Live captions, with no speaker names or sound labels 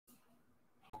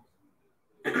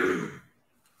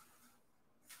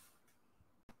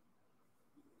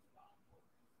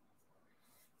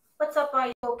What's up, all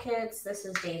you cool kids? This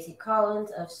is Daisy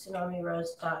Collins of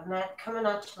TsunamiRose.net coming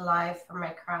at you live from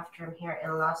my craft room here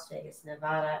in Las Vegas,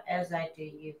 Nevada, as I do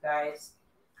you guys.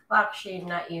 Well, actually,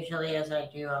 not usually as I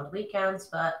do on the weekends,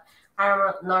 but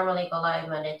I normally go live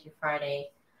Monday through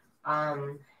Friday,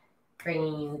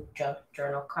 bringing you junk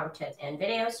journal content and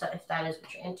videos. So if that is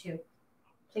what you're into,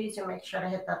 please do make sure to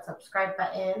hit that subscribe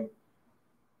button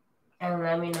and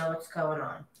let me know what's going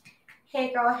on.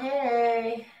 Hey, girl,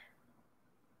 hey.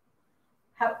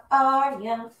 How are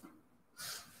you?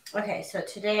 Okay, so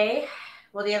today,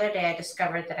 well, the other day I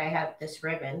discovered that I have this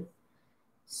ribbon,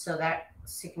 so that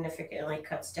significantly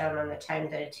cuts down on the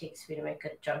time that it takes me to make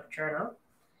a junk journal.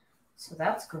 So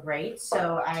that's great.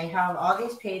 So I have all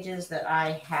these pages that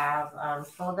I have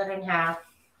folded in half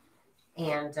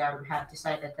and have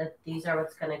decided that these are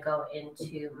what's going to go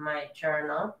into my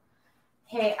journal.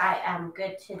 Hey, I am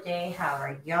good today. How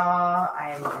are y'all?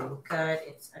 I am doing good.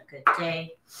 It's a good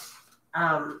day.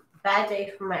 Bad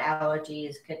day for my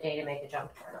allergies. Good day to make a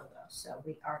junk journal though. So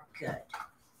we are good.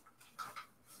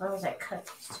 As long as I cut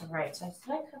these to the right size.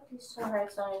 Did I cut these to the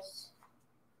right size?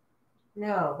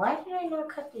 No. Why did I not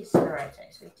cut these to the right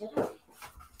size? Wait, did I?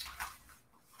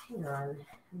 Hang on.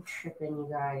 I'm tripping, you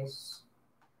guys.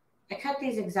 I cut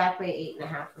these exactly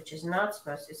 8.5, which is not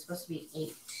supposed to. It's supposed to be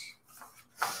 8.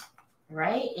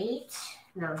 Right? 8?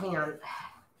 No, hang on.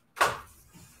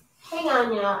 Hang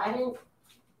on, y'all. I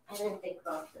didn't think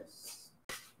about this.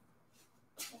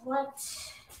 What?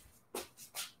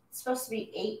 It's supposed to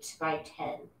be 8 by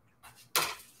 10.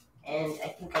 And I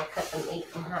think I cut them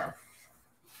 8.5.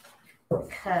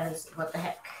 Because, what the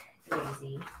heck,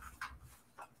 Daisy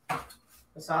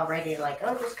was already like,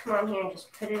 oh, just come on here and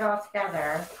just put it all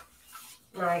together.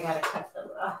 Now I gotta cut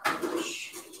them.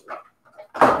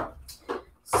 Oh,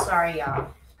 sorry,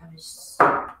 y'all. I was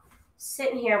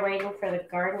sitting here waiting for the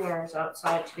gardeners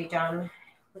outside to be done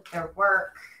with their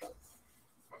work.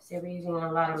 They were using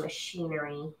a lot of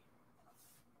machinery.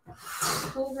 Can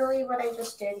you believe what I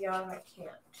just did, y'all? I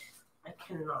can't. I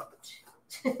cannot.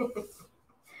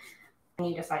 I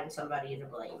need to find somebody to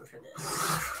blame for this.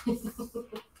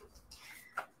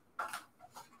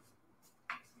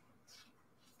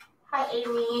 Hi,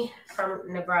 Amy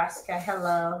from Nebraska.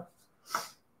 Hello.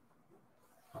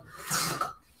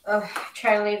 Oh,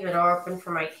 try to leave the door open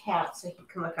for my cat so he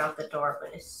can look out the door,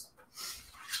 but it's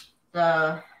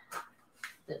the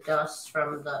dust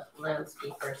from the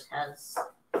landscapers has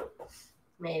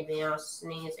made me all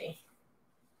sneezy.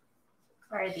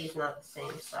 Why are these not the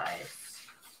same size?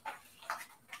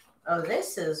 Oh,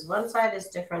 this is, one side is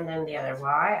different than the other.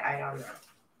 Why? I don't know.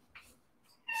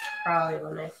 Probably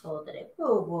when I folded it.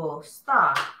 Whoa, whoa,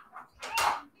 stop.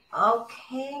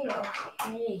 Okay.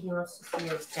 He wants to see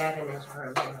his dad in his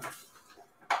room.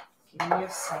 Give me a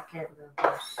second,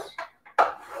 Lucas.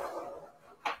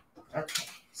 Okay,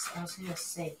 so I was going to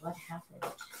say, what happened?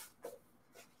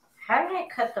 How did I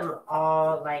cut them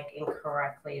all, like,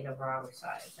 incorrectly the wrong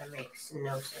size? That makes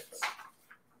no sense.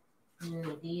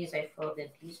 And these, I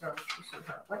folded these wrong too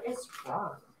somehow. What is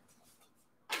wrong?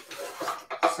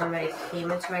 Somebody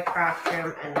came into my craft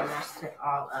room and messed it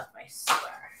all up, I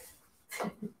swear.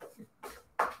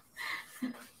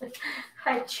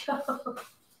 Hi, Joe.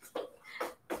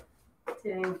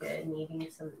 Doing good. Needing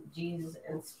some Jesus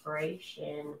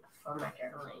inspiration for my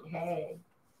journaling. Hey.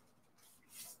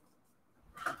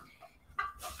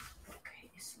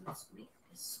 Okay, so let's make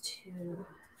this to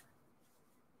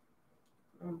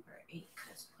number 8,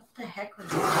 because what the heck was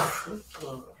I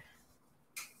thinking?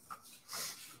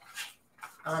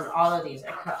 On all of these,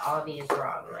 I cut all these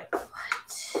wrong. Like,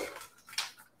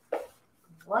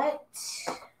 what? What?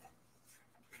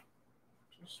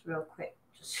 Just real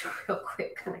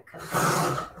quick, gonna cut this.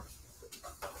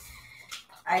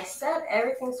 I said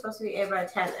everything's supposed to be 8 by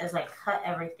 10 as I cut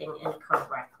everything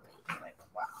incorrectly. Like,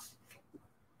 wow.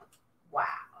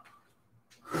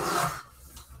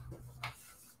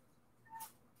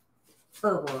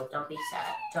 Boo boo, don't be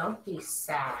sad. Don't be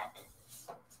sad.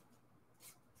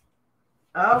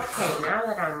 Okay, now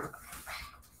that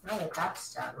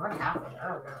that's done, what happened?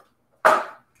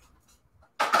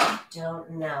 I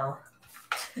don't know.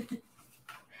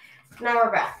 Now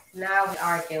we're back. Now we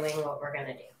are doing what we're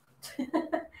gonna do.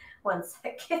 1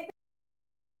 second.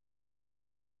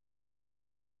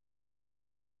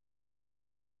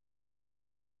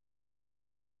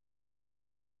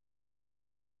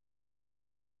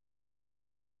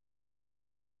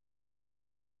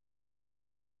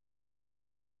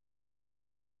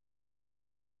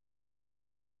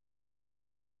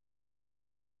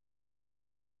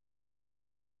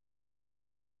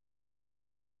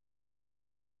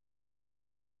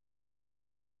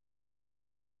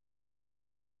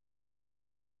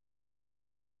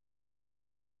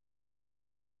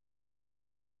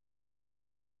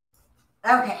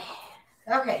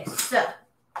 Okay, so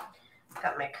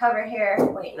got my cover here,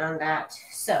 waiting on that.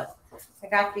 So I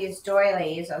got these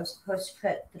doilies. I'm supposed to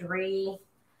put 3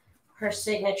 per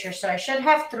signature. So I should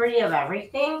have 3 of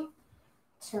everything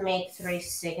to make 3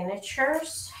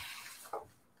 signatures.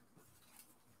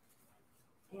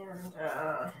 And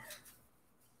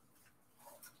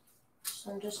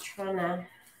so I'm just trying to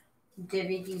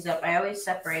divvy these up. I always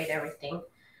separate everything.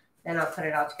 Then I'll put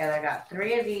it all together. I got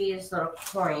 3 of these little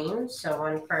coins. So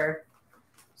 1 per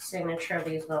signature of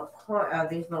these little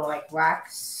like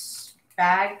wax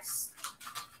bags.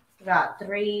 I got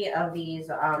 3 of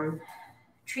these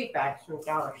treat bags from the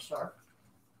dollar store.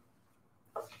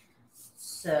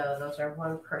 So those are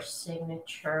 1 per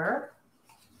signature.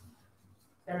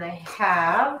 Then I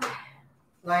have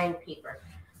lined paper.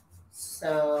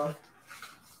 So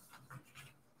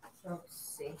let's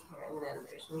see here. And then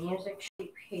there's music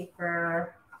sheet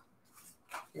paper.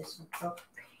 This book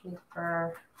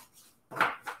paper.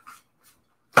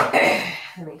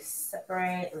 Let me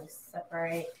separate.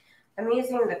 I'm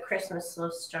using the Christmas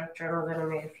List Junk Journal that I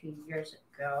made a few years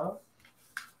ago.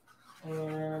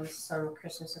 And some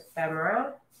Christmas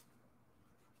ephemera.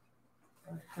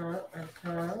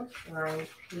 Lined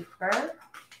paper.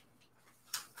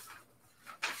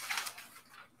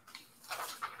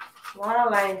 A lot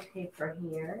of lined paper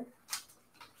here.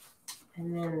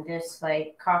 And then this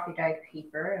like coffee dyed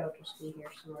paper. It'll just be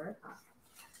here somewhere.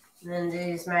 And then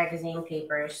these magazine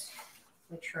papers,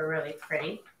 which were really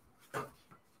pretty.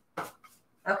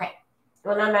 Okay.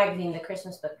 Well, not magazine, the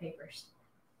Christmas book papers.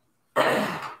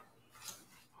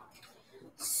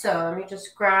 So let me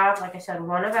just grab, like I said,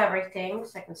 1 of everything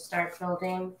so I can start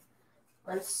building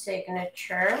 1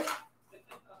 signature.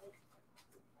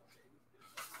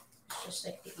 It's just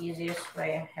like the easiest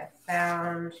way I have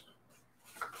found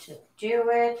to do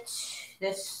it.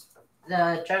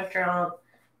 The junk journal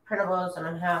printables, I'm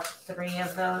going to have 3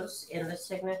 of those in the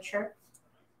signature.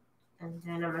 And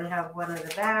then I'm going to have 1 of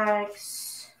the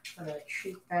bags, 1 of the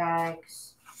treat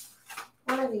bags,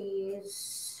 1 of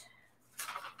these,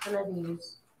 1 of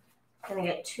these. I'm going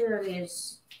to get 2 of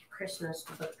these Christmas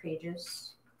book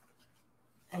pages.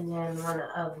 And then 1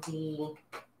 of the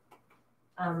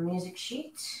music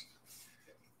sheets.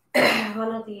 1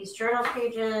 of these journal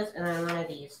pages, and then 1 of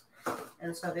these.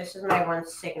 And so this is my 1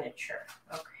 signature.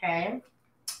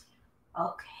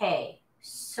 Okay,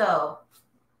 so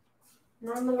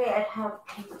normally I'd have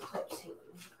paper clips here.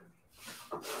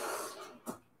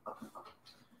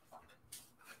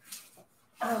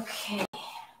 Okay.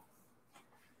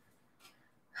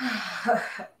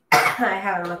 I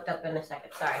haven't looked up in a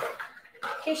second, sorry.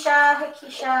 Keisha, hey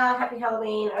Keisha, happy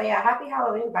Halloween. Oh yeah, happy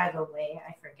Halloween, by the way,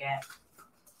 I forget.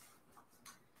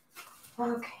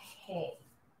 Okay.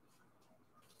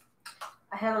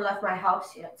 I haven't left my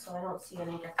house yet, so I don't see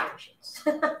any decorations.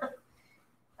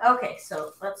 Okay,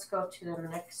 so let's go to the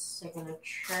next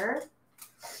signature.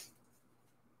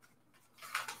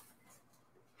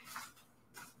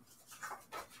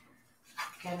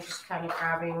 Again, just kind of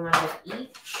grabbing 1 of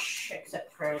each,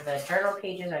 except for the journal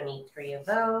pages. I need 3 of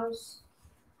those.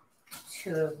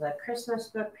 2 of the Christmas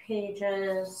book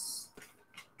pages,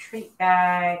 treat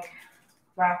bag,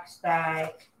 wax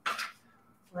bag,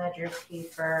 ledger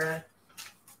paper,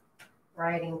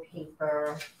 writing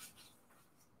paper,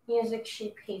 music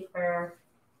sheet paper,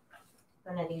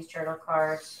 1 of these journal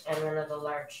cards, and 1 of the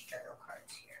large journal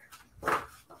cards here.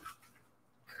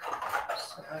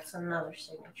 So that's another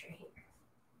signature here.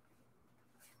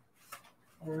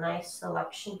 A nice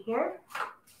selection here.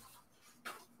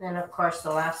 Then, of course,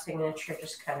 the last signature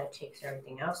just kind of takes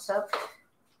everything else up.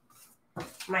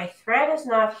 My thread is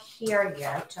not here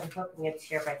yet. I'm hoping it's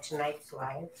here by tonight's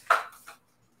live.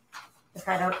 If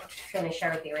I don't finish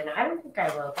everything right now. I don't think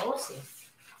I will, but we'll see.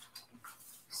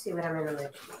 See what I'm in the mood to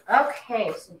do.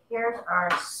 Okay, so here's our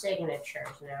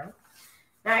signatures now.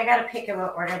 Now I got to pick in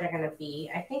what order they're going to be.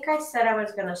 I think I said I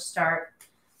was going to start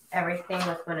everything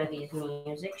with 1 of these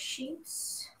music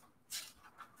sheets.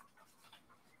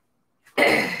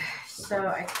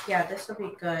 So, yeah, this will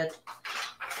be good.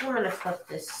 I'm going to flip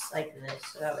this like this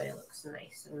so that way it looks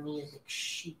nice. A music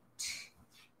sheet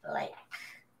like.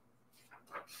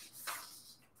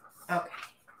 Okay,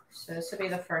 so this will be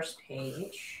the first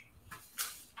page.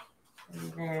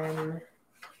 And then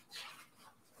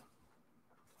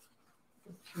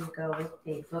we can go with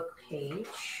the book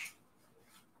page.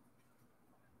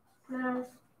 Now,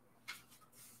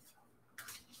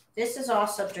 this is all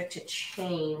subject to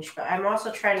change, but I'm also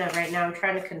trying to, right now, I'm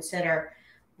trying to consider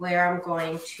where I'm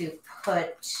going to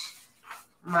put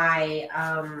my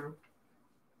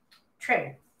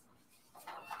trim.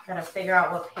 Gotta figure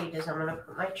out what pages I'm gonna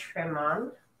put my trim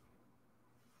on.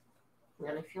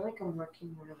 And I feel like I'm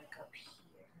working more like up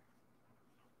here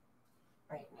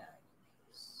right now.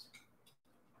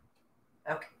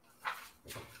 Okay.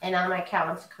 And now my cat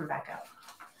wants to come back out.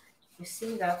 You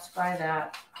see, that's why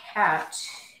that cat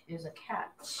is a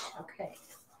cat. Okay.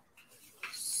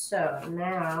 So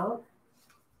now,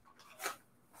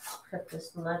 put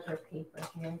this ledger paper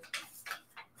here.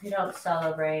 We don't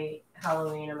celebrate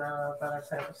Halloween, and my little brother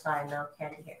put up a sign, no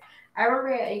candy here. I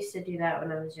remember I used to do that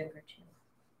when I was younger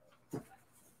too.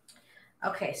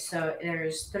 Okay, so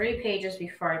there's 3 pages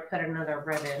before I put another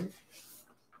ribbon.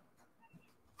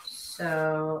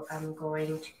 So I'm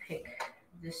going to pick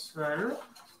this one.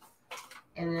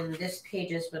 And then this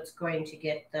page is what's going to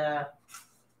get the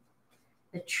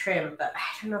trim. But I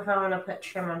don't know if I want to put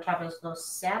trim on top of this little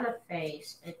Santa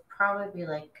face. It'd probably be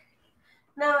like,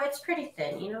 no, it's pretty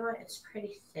thin. You know what? It's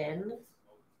pretty thin.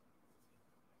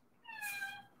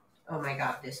 Oh my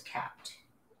God, this cat.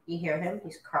 You hear him?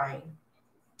 He's crying.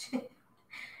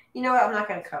 You know what? I'm not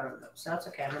going to cover him up, so that's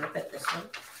okay. I'm going to put this one.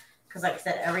 Because like I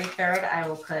said, every third I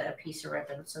will put a piece of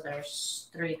ribbon. So there's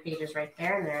 3 pages right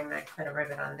there, and then I put a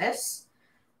ribbon on this.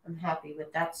 I'm happy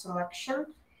with that selection.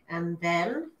 And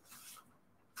then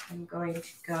I'm going to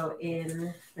go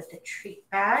in with the treat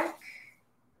bag.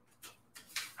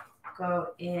 Go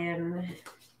in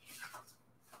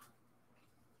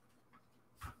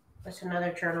with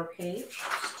another journal page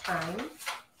this time.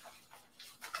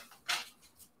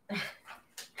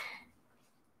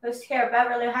 Who's here?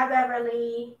 Beverly. Hi,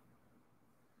 Beverly.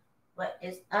 What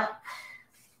is up?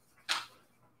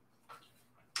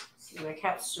 See, my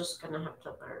cat's just going to have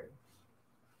to learn.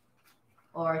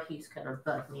 Or he's going to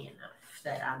bug me enough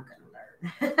that I'm going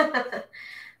to learn.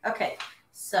 Okay,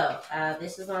 so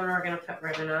this is one we're going to put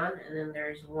ribbon on. And then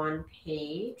there's 1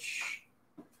 page.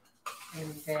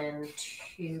 And then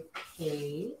 2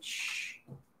 page.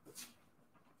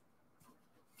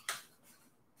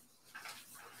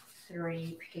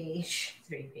 3 page.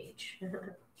 3 page.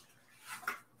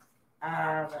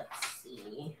 Let's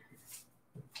see.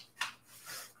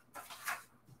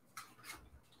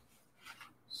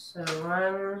 So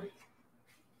 1,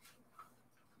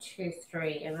 2,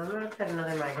 3, and I'm going to put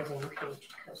another magazine page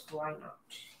because why not?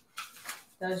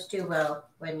 Those do well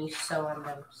when you sew on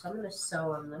them. So I'm going to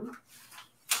sew on them.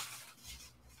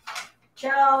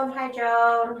 Joan, hi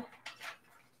Joan.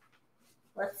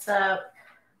 What's up?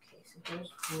 Okay, so here's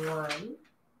 1.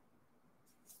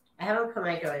 I haven't put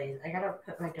my doilies. I gotta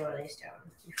put my doilies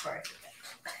down before I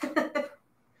forget.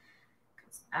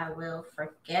 Because I will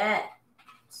forget.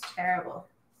 It's terrible.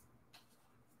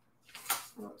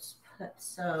 Let's put,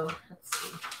 so let's see.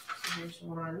 So here's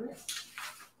 1,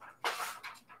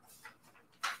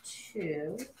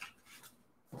 2.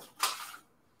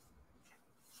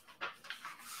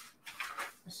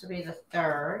 This will be the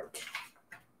 3rd.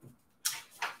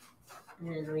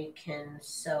 And then we can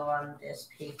sew on this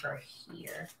paper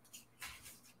here.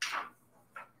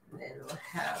 And then we'll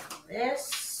have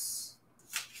this.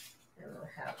 And we'll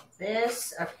have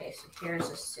this. Okay, so here's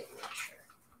a signature.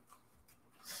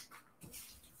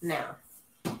 Now,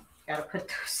 gotta put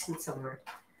those in somewhere.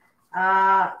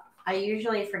 I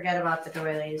usually forget about the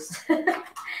doilies.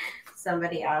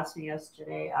 Somebody asked me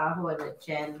yesterday, who was it,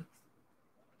 Jen?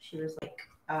 She was like,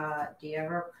 do you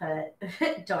ever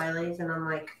put doilies? And I'm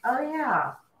like, oh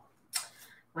yeah,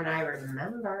 when I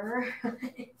remember.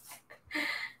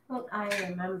 When I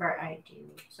remember, I do.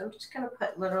 So I'm just going to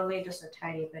put literally just a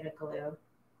tiny bit of glue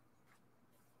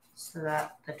so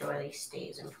that the doily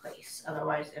stays in place.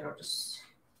 Otherwise, it'll just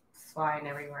flying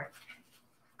everywhere.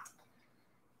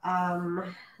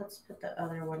 Let's put the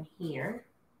other one here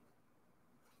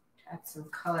to add some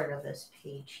color to this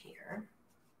page here.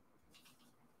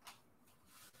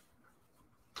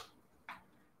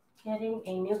 Getting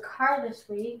a new car this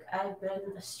week. I've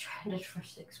been stranded for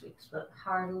 6 weeks, but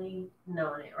hardly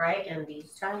known it, right? In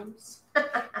these times.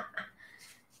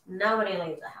 Nobody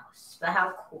leaves the house. But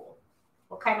how cool.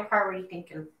 What kind of car were you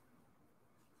thinking?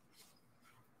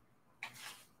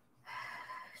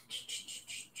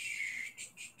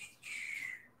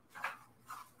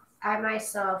 I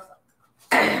myself,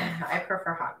 I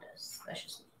prefer Hondas. That's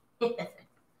just me.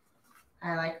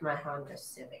 I like my Honda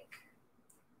Civic.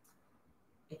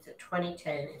 It's a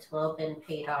 2010. It's well been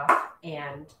paid off,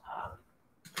 and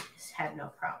it's had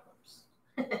no problems.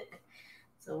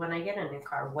 So when I get a new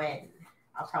car,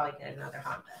 I'll probably get another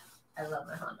Honda. I love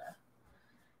my Honda.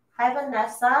 Hi,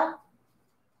 Vanessa.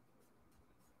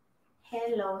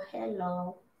 Hello,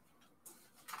 hello.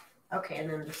 Okay, and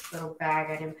then this little bag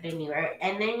I didn't put anywhere.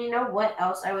 And then you know what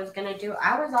else I was going to do?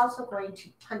 I was also going to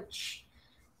punch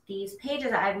these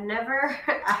pages. I've never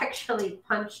actually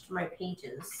punched my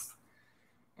pages.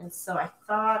 And so I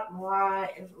thought,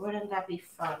 why wouldn't that be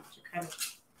fun to kind of,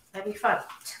 that'd be fun.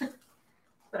 That's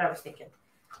what I was thinking.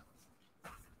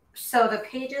 So the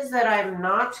pages that I'm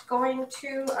not going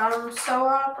to sew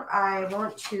on, I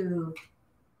want to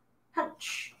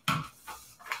punch.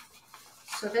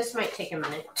 So this might take a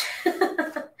minute,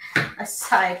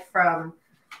 aside from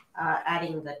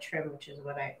adding the trim, which is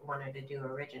what I wanted to do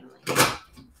originally.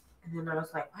 And then I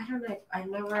was like, why don't I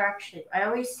never actually, I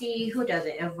always see, who does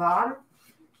it? Yvonne,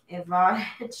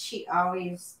 she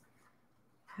always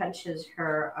punches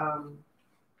her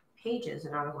pages.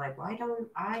 And I was like, why don't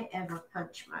I ever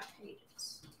punch my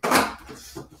pages?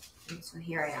 And so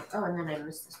here I am. Oh, and then I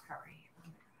missed this part right here. Oh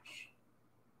my gosh.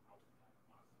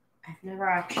 I've never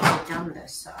actually done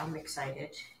this, so I'm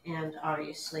excited. And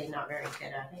obviously not very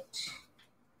good at it.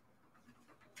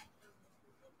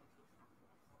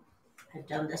 I've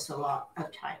done this a lot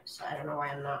of times, so I don't know why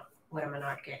I'm not, what am I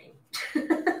not getting?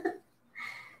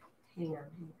 Hang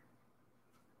on.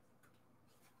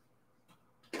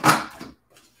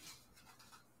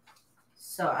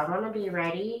 So I want to be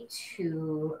ready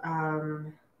to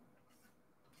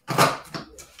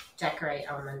decorate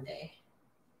on Monday.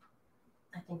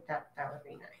 I think that would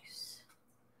be nice.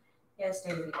 Yes,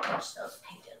 David, we touch those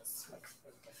pages. Makes a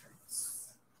big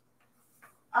difference.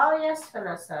 Oh, yes,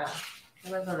 Vanessa.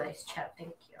 It was a nice chat.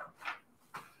 Thank you.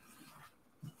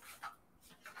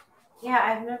 Yeah,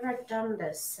 I've never done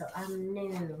this, so I'm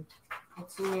new.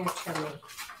 It's new to me.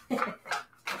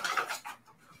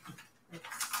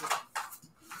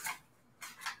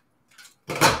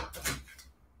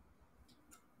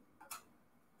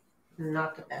 I'm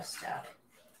not the best at it.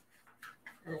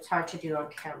 And it's hard to do on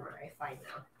camera, I find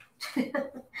now.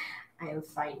 I am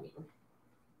finding.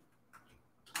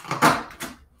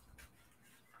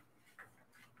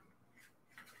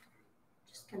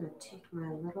 Just gonna take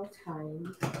my little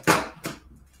time.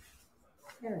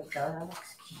 There we go, that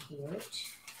looks cute.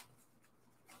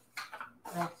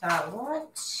 I thought,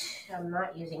 what? I'm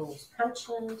not using these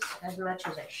punches as much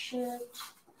as I should.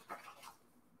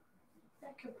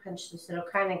 I can punch this. It'll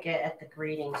kind of get at the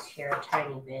greetings here a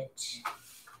tiny bit.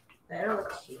 But it'll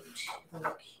look cute. It'll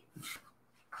look cute.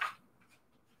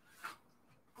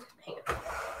 Hang on.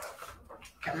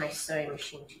 Got my sewing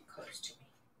machine too close to me.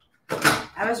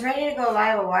 I was ready to go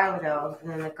live a while ago, and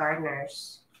then the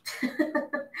gardeners,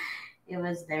 it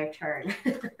was their turn.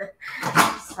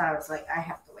 So I was like, I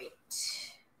have to wait.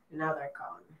 Now they're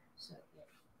gone. So yeah.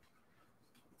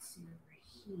 Let's see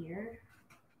over here.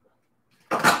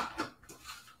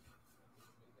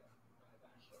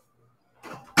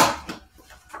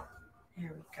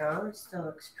 There we go. It still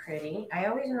looks pretty. I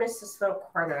always miss this little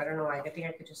corner. I don't know why. I think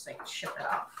I could just like chip it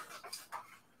off.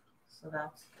 So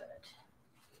that's good.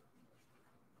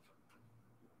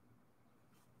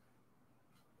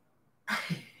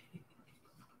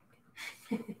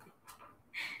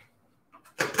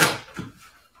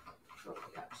 Oh my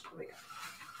gosh. Oh my gosh.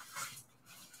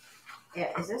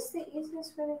 Yeah, is this the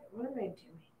easiest way? What am I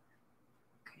doing?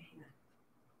 Okay, hang on.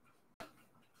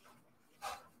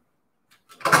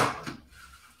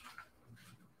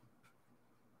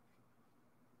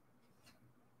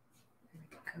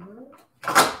 There we go.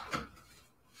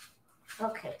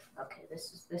 Okay,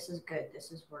 this is good.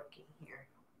 This is working here.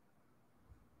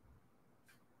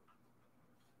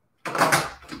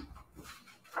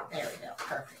 There we go.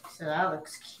 Perfect. So that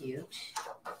looks cute.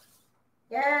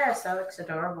 Yes, that looks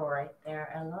adorable right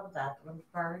there. I love that little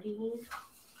birdie.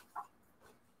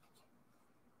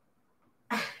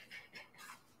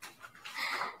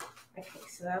 Okay,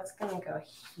 so that's going to go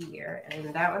here.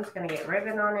 And that one's going to get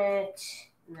ribbon on it.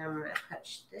 And then I'm going to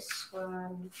touch this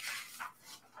one.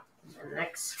 And the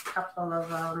next couple of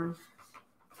them.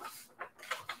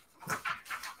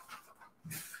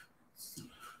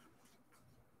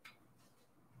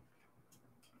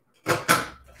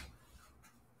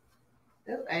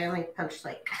 Oop, I only punched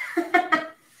like,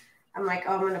 I'm like,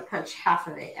 oh, I'm going to punch half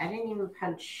of it. I didn't even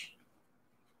punch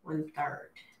 1/3.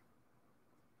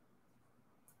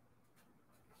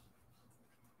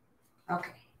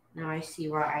 Okay, now I see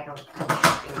why I don't punch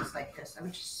things like this.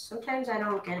 Sometimes I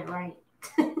don't get it right.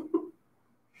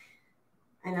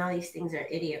 I know these things are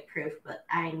idiot proof, but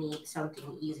I need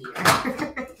something easier.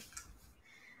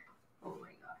 Oh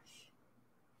my gosh.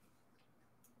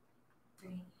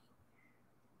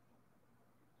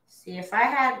 See, if I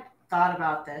had thought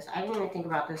about this, I didn't even think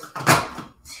about this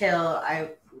till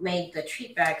I made the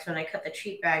treat bags. When I cut the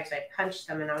treat bags, I punched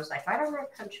them and I was like, why don't I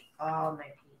punch all my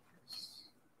papers?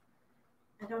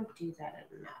 I don't do that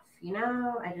enough. You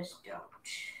know, I just don't.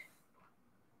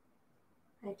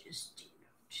 I just do not.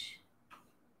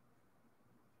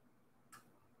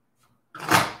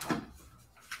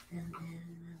 And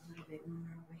then bit more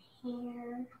over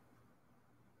here.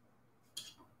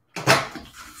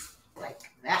 Like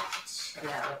that. And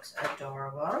that looks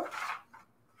adorable.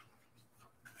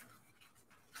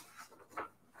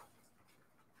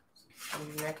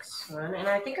 The next one. And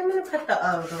I think I'm going to put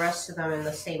the rest of them in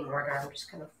the same order. I'm just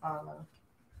going to follow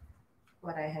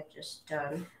what I had just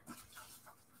done.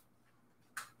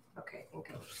 Okay, I think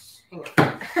I was, hang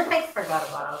on. I forgot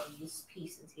about all these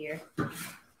pieces here.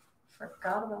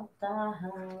 Forgot about that.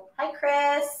 Hi,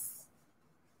 Chris.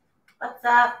 What's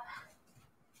up?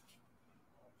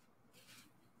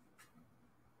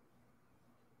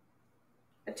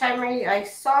 The timer, I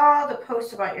saw the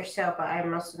post about your sale, but I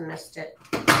must have missed it.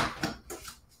 I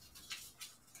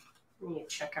need to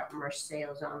check out more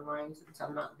sales online since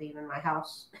I'm not leaving my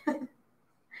house. I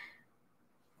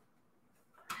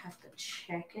have to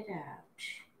check it out.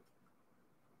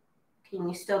 Can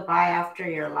you still buy after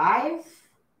you're live?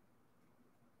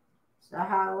 Is that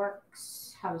how it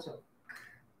works? How does it work?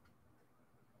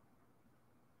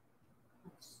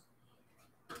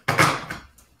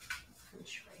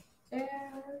 Punch right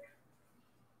there.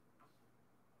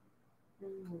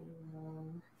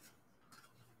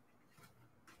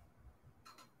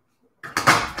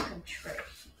 Punch right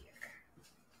here.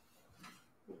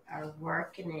 We are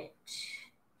working it.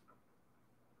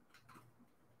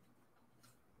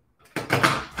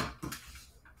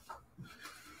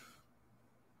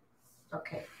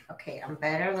 Okay, I'm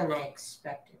better than I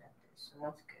expected at this, so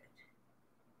that's good.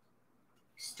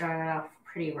 Started off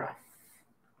pretty rough.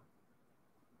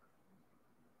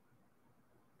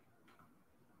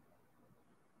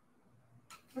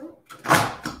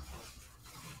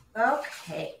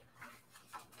 Okay.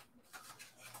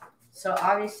 So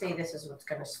obviously this is what's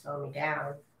going to slow me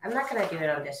down. I'm not going to do it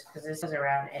on this because this is a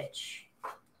round edge.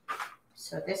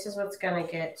 So this is what's going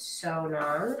to get sewn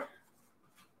on.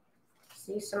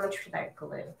 See, so much for that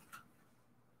glue.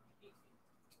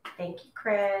 Thank you,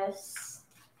 Chris.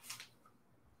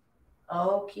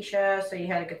 Oh, Keisha, so you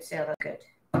had a good sale. That's good.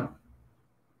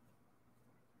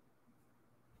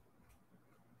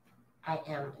 I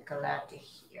am glad to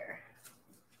hear.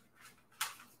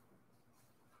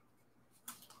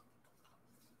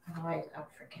 Otherwise, I'll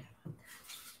forget about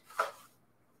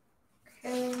that.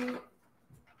 Okay.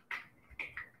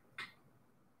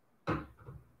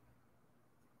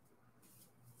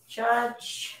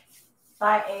 Judge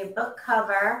by a book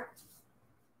cover.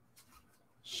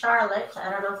 Charlotte, I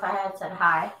don't know if I had said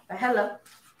hi, but hello.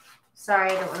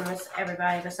 Sorry, I don't want to miss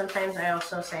everybody, but sometimes I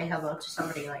also say hello to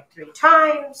somebody like 3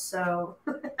 times, so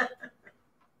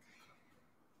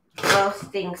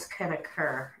both things can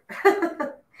occur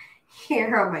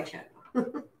here on my channel.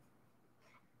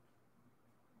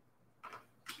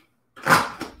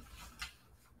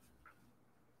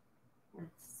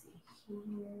 Let's see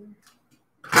here.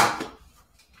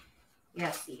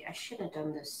 Yeah, see, I should have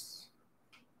done this.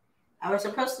 I was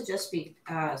supposed to just be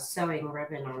sewing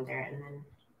ribbon on there, and then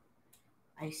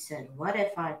I said, what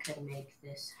if I could make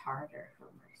this harder for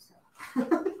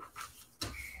myself?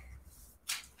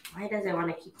 Why does it want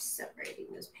to keep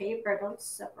separating this paper? Don't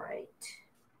separate.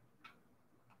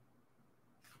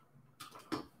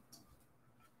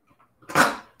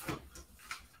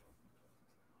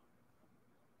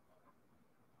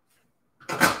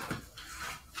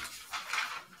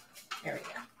 There we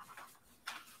go.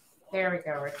 There we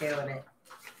go. We're doing it.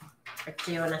 We're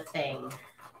doing a thing.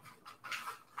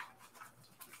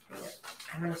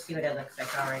 I'm going to see what it looks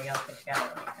like already. I'll put it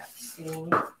together like that. See?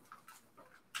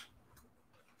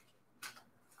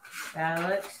 That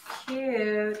looks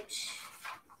cute.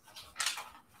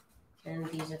 And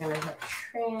these are going to have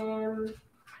trim.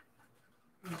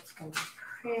 It's going to be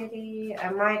pretty. I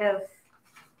might have...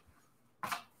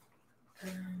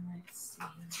 let's see.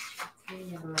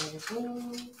 3 of my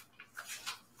green.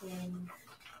 1,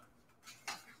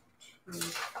 2,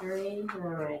 3. And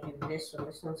I'm going to do this one.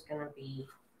 This one's going to be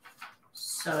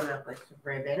sewn up with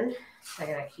ribbon. So I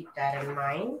got to keep that in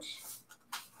mind.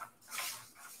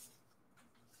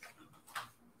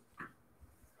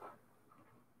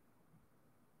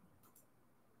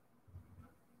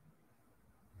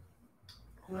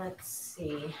 Let's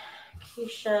see.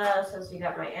 Keisha says you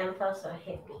got my info, so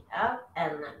hit me up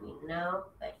and let me know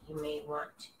that you may want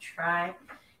to try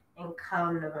and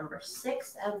come November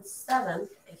 6th and 7th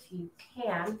if you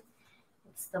can.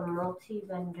 It's the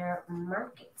multi-vendor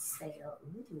market sale.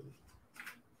 Ooh.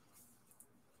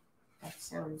 That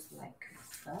sounds like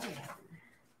fun.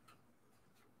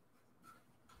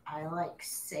 I like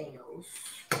sales.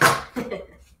 Let's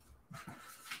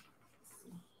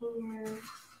see here.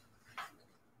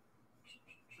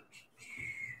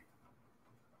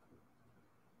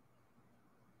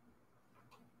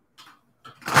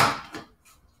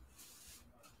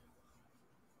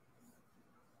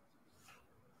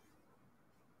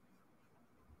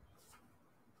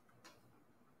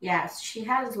 Yes, she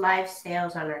has live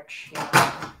sales on her channel.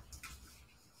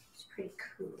 It's pretty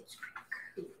cool. It's pretty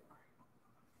cool.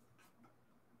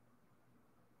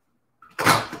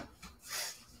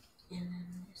 And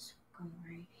then this will go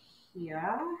right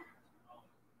here.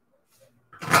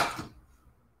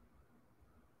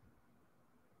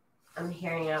 I'm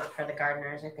hearing out for the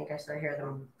gardeners. I think I still hear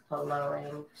them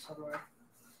blowing somewhere.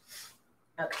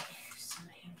 Okay, so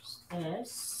here's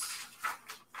this.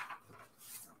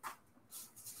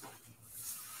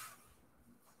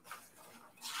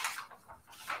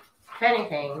 If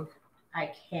anything,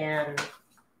 I can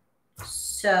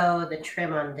sew the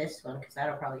trim on this one because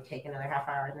that'll probably take another half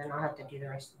hour, and then I'll have to do the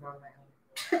rest of them on my own.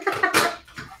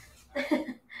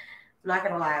 I'm not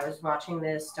gonna lie, I was watching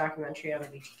this documentary on the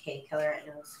BTK killer and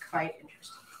it was quite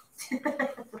interesting.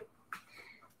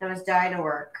 I was dying to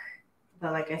work,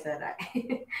 but like I said, I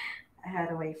had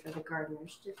to wait for the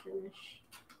gardeners to finish.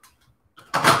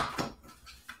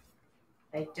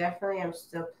 I definitely am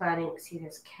still planning. See,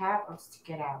 this cat wants to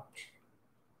get out.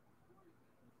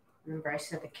 Remember I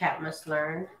said the cat must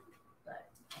learn, but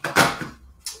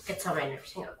it's on my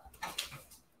nerves. Hang on.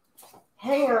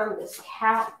 Hang on, this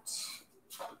cat.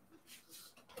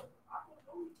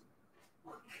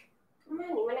 Come on,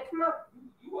 you wanna come up?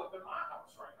 You up in my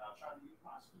house right now trying to use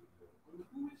my studio.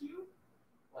 Who is you?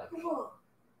 Like, Cool.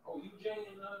 oh, you Jane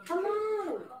and Come on.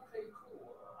 Okay,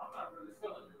 cool. I'm not really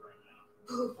feeling it right now.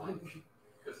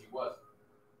 Because he wasn't.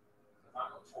 Because I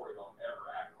know Tori don't ever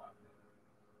act like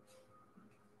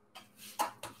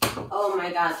that. Oh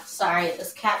my god, sorry.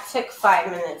 This cat took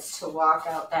 5 minutes to walk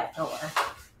out that door.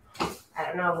 I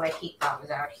don't know what he thought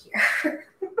was out here.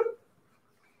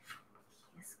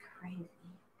 He's crazy.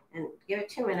 And give it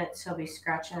 2 minutes, he'll be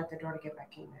scratching at the door to get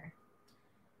back in there.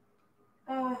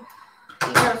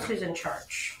 He knows who's in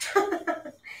charge.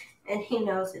 And he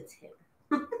knows it's him.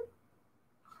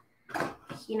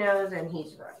 He knows and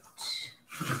he's right.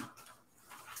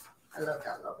 I love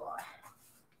that little boy.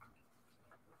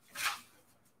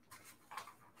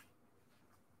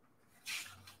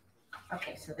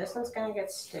 Okay, so this one's gonna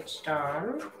get stitched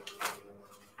on.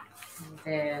 And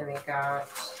then we got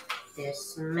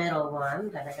this middle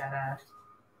one that I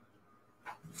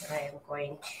am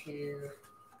going to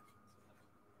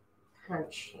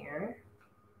punch here.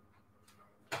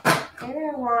 Maybe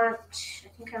I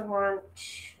think I want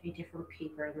a different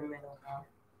paper in the middle though.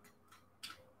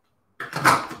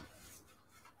 I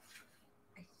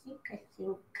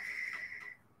think.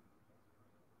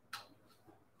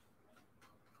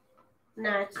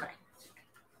 No, it's fine.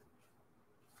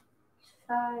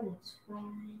 It's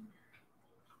fine.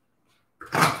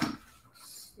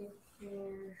 See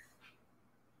here.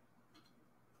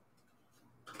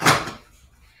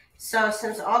 So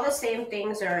since all the same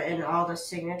things are in all the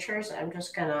signatures, I'm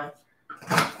just gonna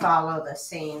follow the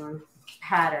same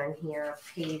pattern here of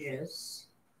pages.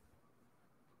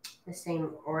 The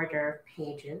same order of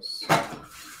pages. And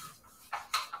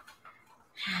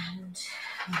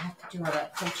I have to do all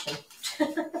that punching.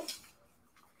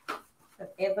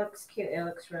 But it looks cute. It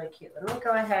looks really cute. Let me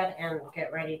go ahead and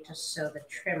get ready to sew the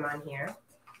trim on here.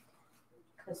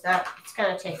 Because it's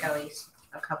going to take at least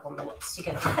a couple minutes to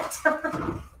get that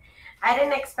done. I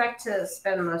didn't expect to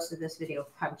spend most of this video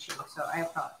punching, so I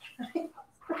apologize.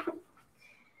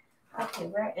 Okay,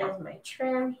 where is my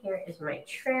trim? Here is my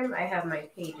trim. I have my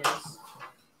pages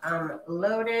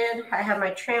loaded. I have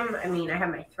my trim, I have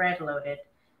my thread loaded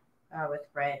with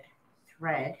red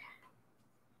thread.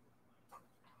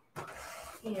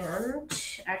 And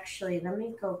actually, let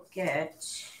me go get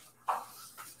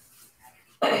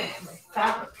my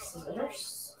fabric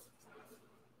scissors.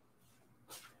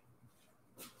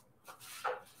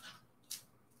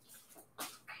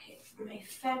 Okay, my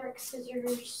fabric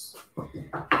scissors.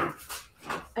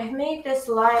 I've made this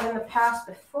live in the past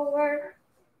before.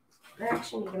 I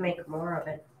actually need to make more of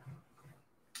it.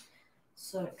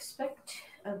 So expect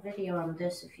a video on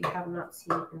this if you have not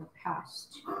seen it in the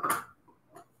past. I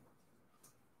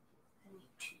need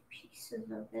 2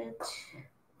 pieces of it.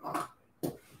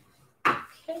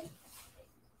 Okay.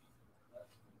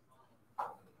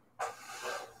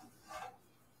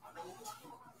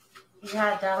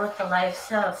 Yeah, done with the live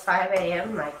sale at 5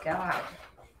 a.m. My God.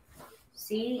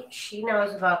 See, she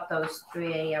knows about those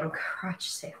 3 a.m. garage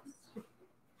sales.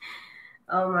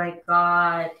 Oh my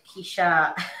God,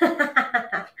 Keisha.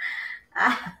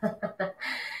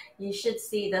 You should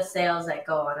see the sales that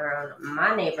go on around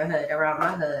my neighborhood, around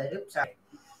my hood. Oops, sorry.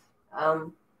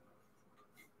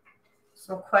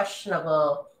 Some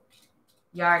questionable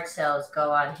yard sales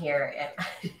go on here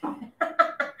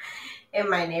in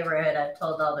my neighborhood. I've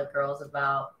told all the girls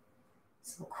about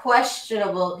some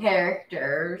questionable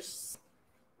characters.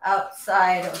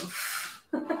 outside of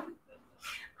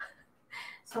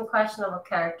some questionable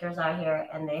characters out here,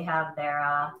 and they have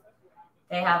their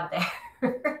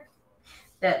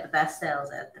the best sales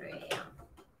at 3 a.m.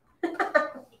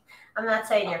 I'm not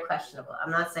saying you're questionable.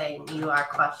 I'm not saying you are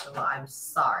questionable. I'm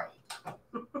sorry.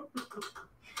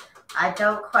 I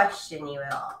don't question you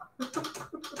at all.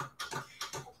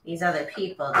 These other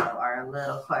people, though, are a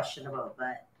little questionable,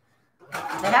 but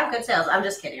they have good sales. I'm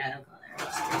just kidding. I don't go there.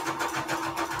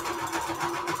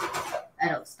 I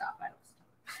don't stop.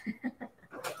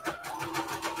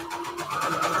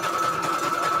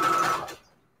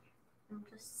 I'm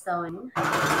just sewing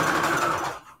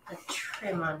the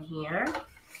trim on here.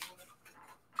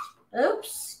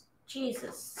 Oops.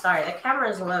 Jesus. Sorry, the camera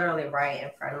is literally right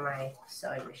in front of my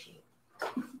sewing machine.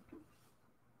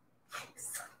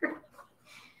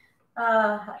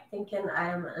 Thinking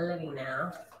I'm living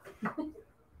now.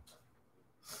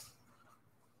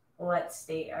 What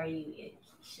state are you in,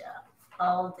 Keisha?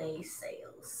 All day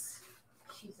sales.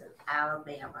 She's in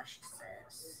Alabama, she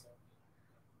says.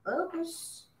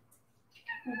 Boobs.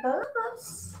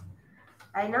 Boobs.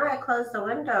 I know I closed the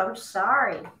window. I'm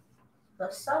sorry.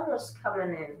 The sun was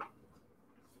coming in.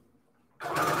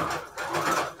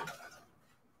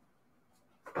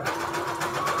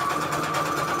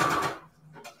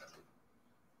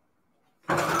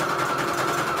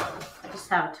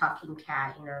 Have a talking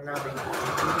cat, you know, nothing.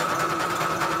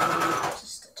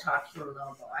 Just a talking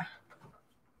little boy.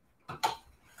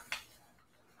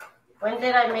 When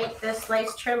did I make this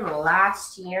lace trim?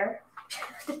 Last year.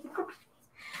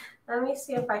 Let me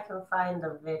see if I can find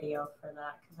the video for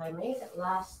that, because I made it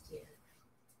last year.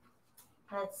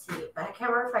 Let's see, but I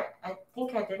can't remember if I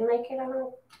think I did make it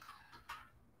on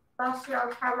last year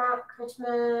on camera.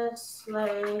 Christmas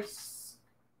lace.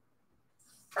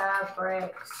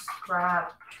 Fabric,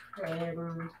 scrap,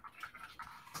 trim.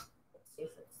 Let's see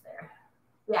if it's there.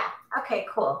 Yeah, okay,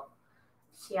 cool.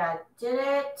 So yeah, I did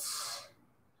it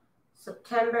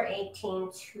September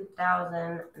 18,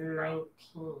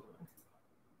 2019.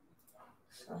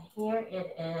 So here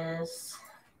it is.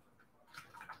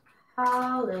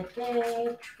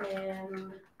 Holiday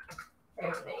trim.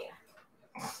 There's the video.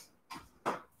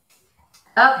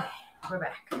 Okay, we're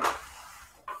back.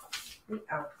 We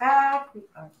are back. We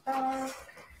are back.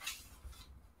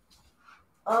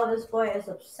 Oh, this boy is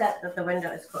upset that the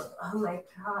window is closed. Oh my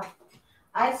God.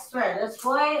 I swear, this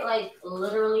boy, like,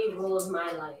 literally rules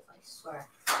my life. I swear.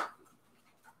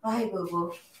 Bye,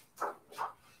 boo-boo.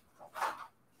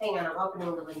 Hang on, I'm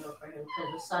opening the window for him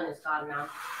because the sun is gone now.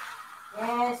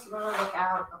 Yes, you want to look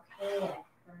out. Okay, I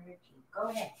heard you. Go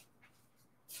ahead.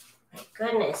 My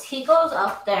goodness. He goes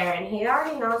up there and he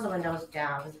already knows the window's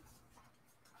down.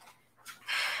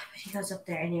 He goes up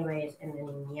there anyways, and then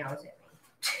he meows at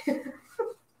me.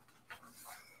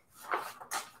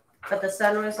 But the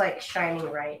sun was like shining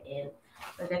right in.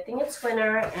 But I think it's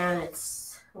winter, and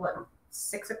it's what,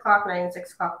 6 o'clock,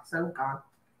 6 o'clock. The sun's gone.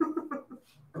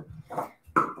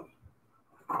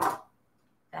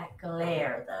 That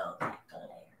glare, though, that glare.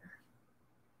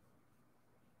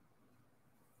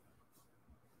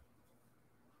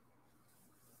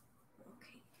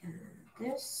 Okay, and then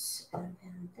this, and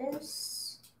then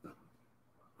this.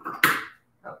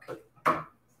 Okay.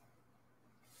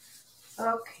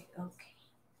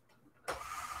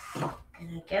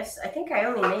 And I think I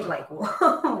only made like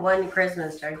one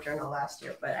Christmas junk journal last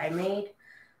year, but I made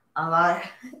a lot of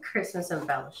Christmas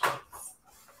embellishments.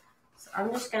 So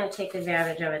I'm just going to take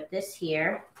advantage of it this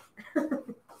year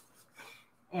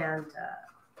and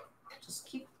just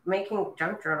keep making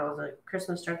junk journals,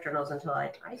 Christmas junk journals, until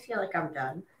I feel like I'm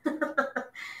done.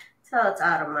 Until it's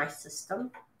out of my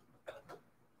system.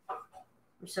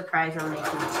 I'm surprised I'm making 2,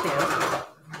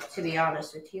 to be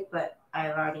honest with you, but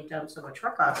I've already done so much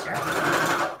work last year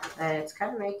that it's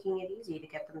kind of making it easy to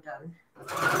get them done.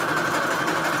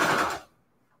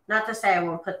 Not to say I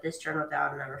won't put this journal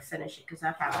down and never finish it, because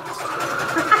that happens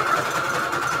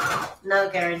too. No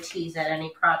guarantees that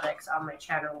any projects on my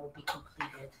channel will be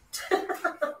completed.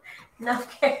 No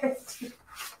guarantee.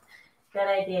 Good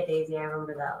idea, Daisy. I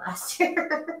remember that last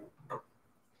year.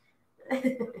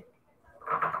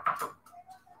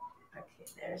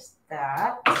 There's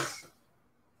that.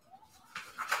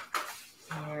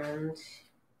 And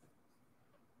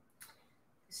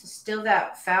this is still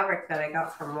that fabric that I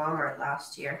got from Walmart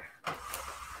last year.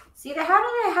 See, how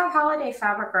did they have holiday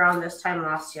fabric around this time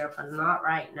last year, but not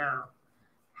right now?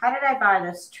 How did I buy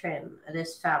this trim,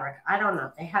 this fabric? I don't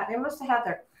know. They must have had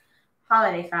their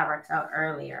holiday fabrics out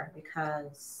earlier,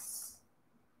 because,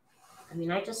 I mean,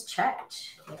 I just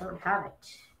checked. They don't have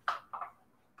it.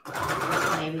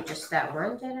 Maybe just that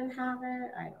one didn't have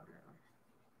it. I don't know.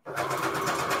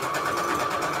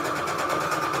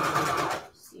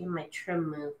 See my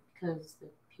trim move because the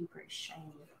paper is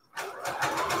shiny.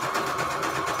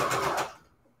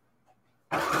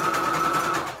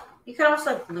 You can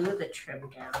also glue the trim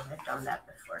down. I've done that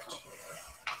before too.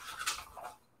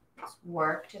 It's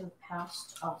worked in the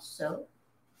past also.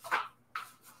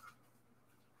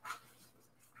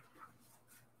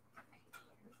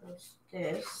 There's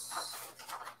this.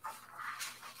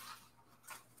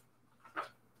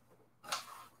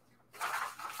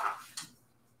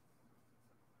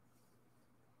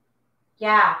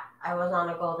 Yeah, I was on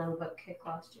a golden book kick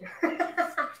last year.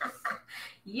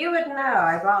 You would know.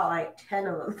 I bought like 10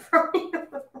 of them from you.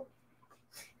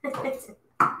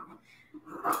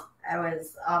 I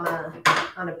was on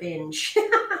a binge.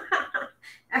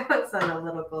 I was on a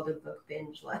little golden book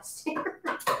binge last year.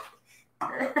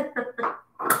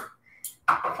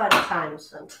 Fun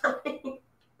times.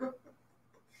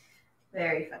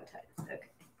 Very fun times. Okay.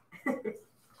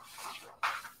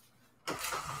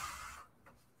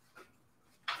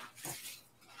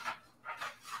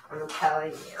 I'm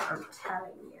telling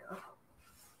you.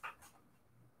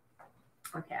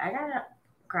 Okay, I gotta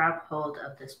grab hold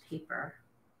of this paper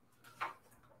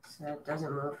so it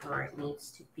doesn't move from where it needs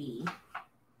to be.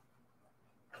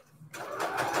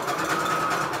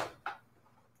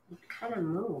 It kind of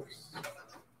moves.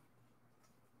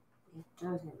 It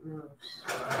doesn't move.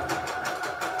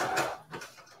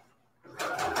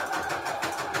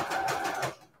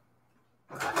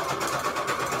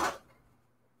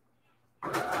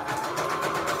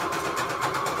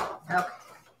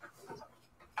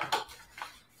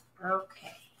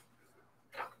 Okay.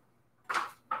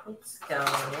 It's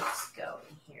going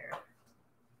here.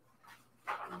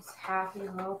 These happy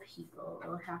little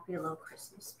people, happy little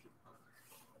Christmas people.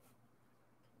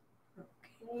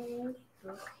 Okay.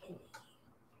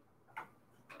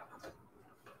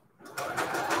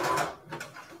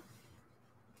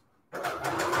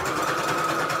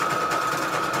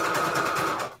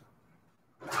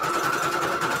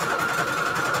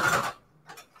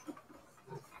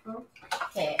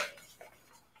 Okay.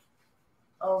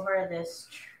 Over this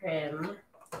trim,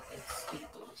 it's speaking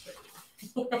to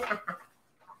me.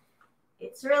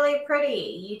 It's really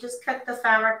pretty. You just cut the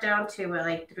fabric down to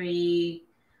like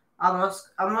almost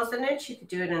an inch. You could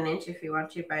do it an inch if you want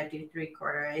to, but I do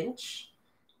 3/4 inch.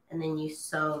 And then you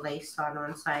sew lace on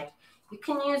one side. You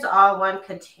can use all one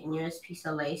continuous piece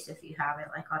of lace if you have it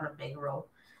like on a big roll.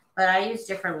 But I use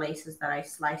different laces that I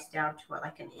slice down to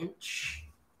like an inch.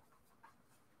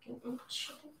 An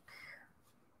inch.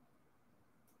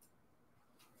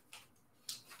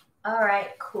 All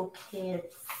right, cool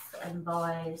kids and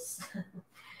boys.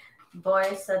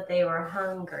 Boys said they were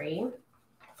hungry.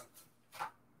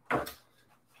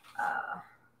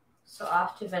 So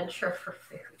off to venture for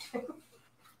food.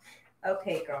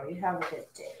 Okay, girl, you have a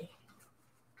good day.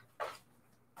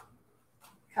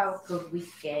 Have a good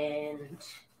weekend.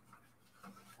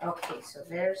 Okay, so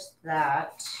there's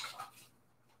that.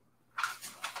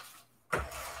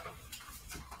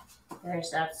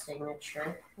 There's that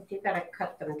signature. I do gotta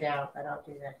cut them down, but I'll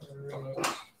do that in a minute.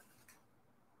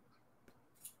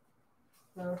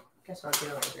 Well, I guess I'll do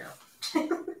it right now.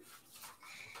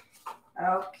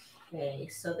 Okay,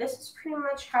 so this is pretty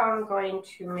much how I'm going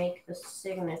to make the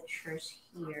signatures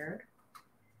here.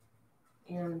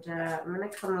 And I'm gonna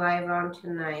come live on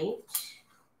tonight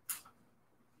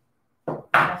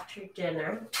after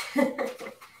dinner.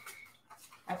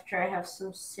 After I have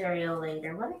some cereal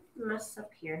later. What did I mess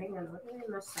up here? Hang on, what did I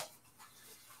mess up?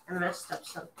 I messed up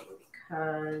something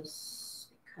because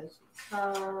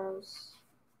what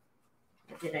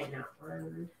did I not?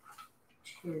 1,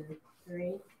 2,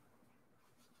 3.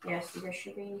 Yes, there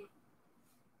should be.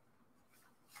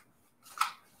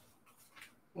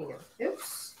 Hang on.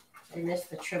 Oops. I missed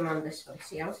the trim on this one.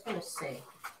 See, I was gonna say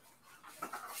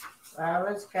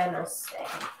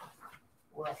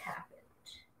what happened.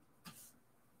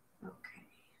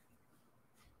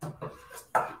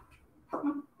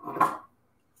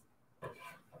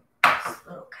 This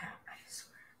little cat, I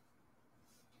swear.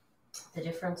 The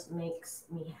difference makes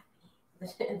me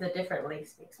happy. The different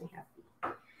lace makes me happy.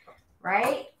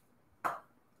 Right?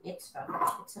 It's fun.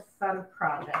 It's a fun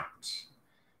project.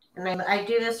 And I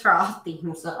do this for all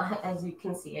themes. So as you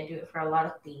can see, I do it for a lot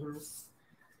of themes.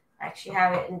 I actually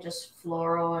have it in just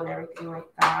floral and everything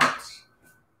like that.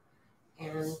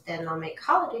 And then I'll make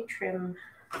holiday trim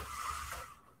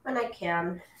when I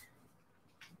can.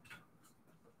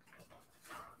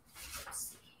 Let's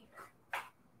see here.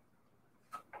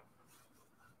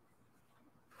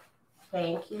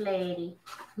 Thank you, lady.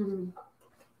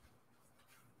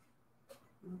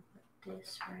 Put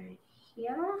this right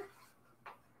here.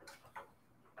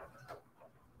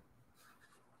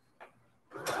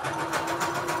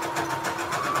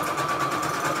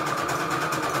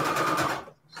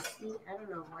 See, I don't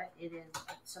know what it is,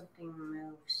 but something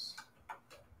moves.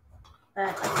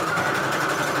 But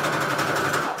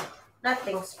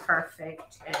nothing's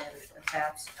perfect, and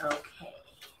that's okay.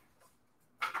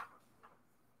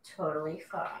 Totally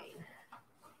fine.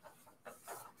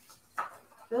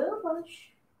 Boo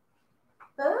Bush.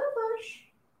 Boo Bush.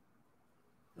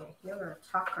 Yeah, you're gonna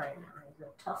talk right now. You're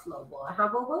a tough little boy, huh,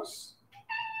 Boo Bush?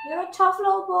 You're a tough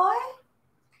little boy?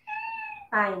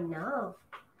 I know.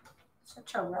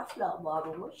 Such a rough little boy,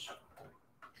 Boo Bush.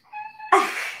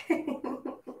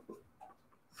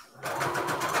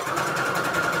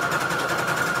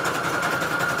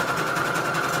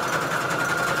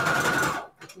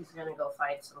 He's gonna go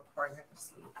find some corner to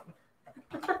sleep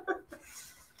in.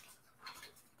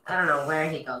 I don't know where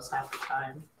he goes half the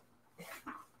time.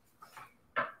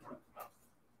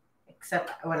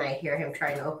 Except when I hear him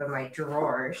trying to open my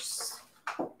drawers.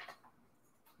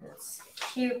 It's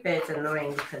cute, but it's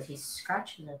annoying because he's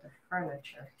scratching at the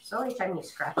furniture. It's the only time he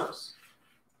scratches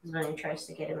is when he tries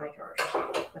to get in my drawers.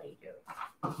 What are you doing?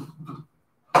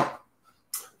 What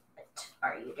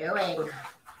are you doing?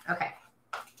 Okay.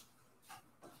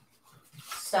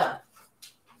 So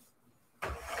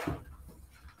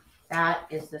that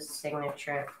is the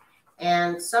signature.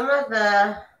 And some of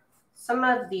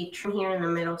the trim here in the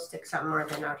middle sticks out more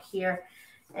than out here.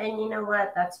 And you know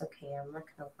what? That's okay. I'm not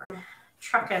gonna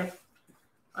trucking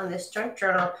on this junk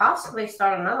journal. Possibly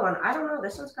start another one. I don't know.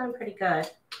 This one's going pretty good.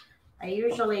 I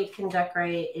usually can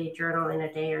decorate a journal in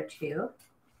a day or two.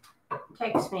 It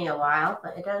takes me a while,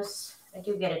 but it does. I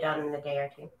do get it done in a day or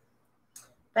two.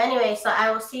 But anyway, so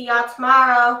I will see y'all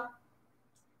tomorrow.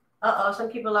 Uh-oh, some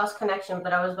people lost connection,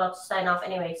 but I was about to sign off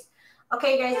anyways.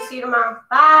 Okay, guys, see you tomorrow.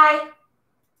 Bye.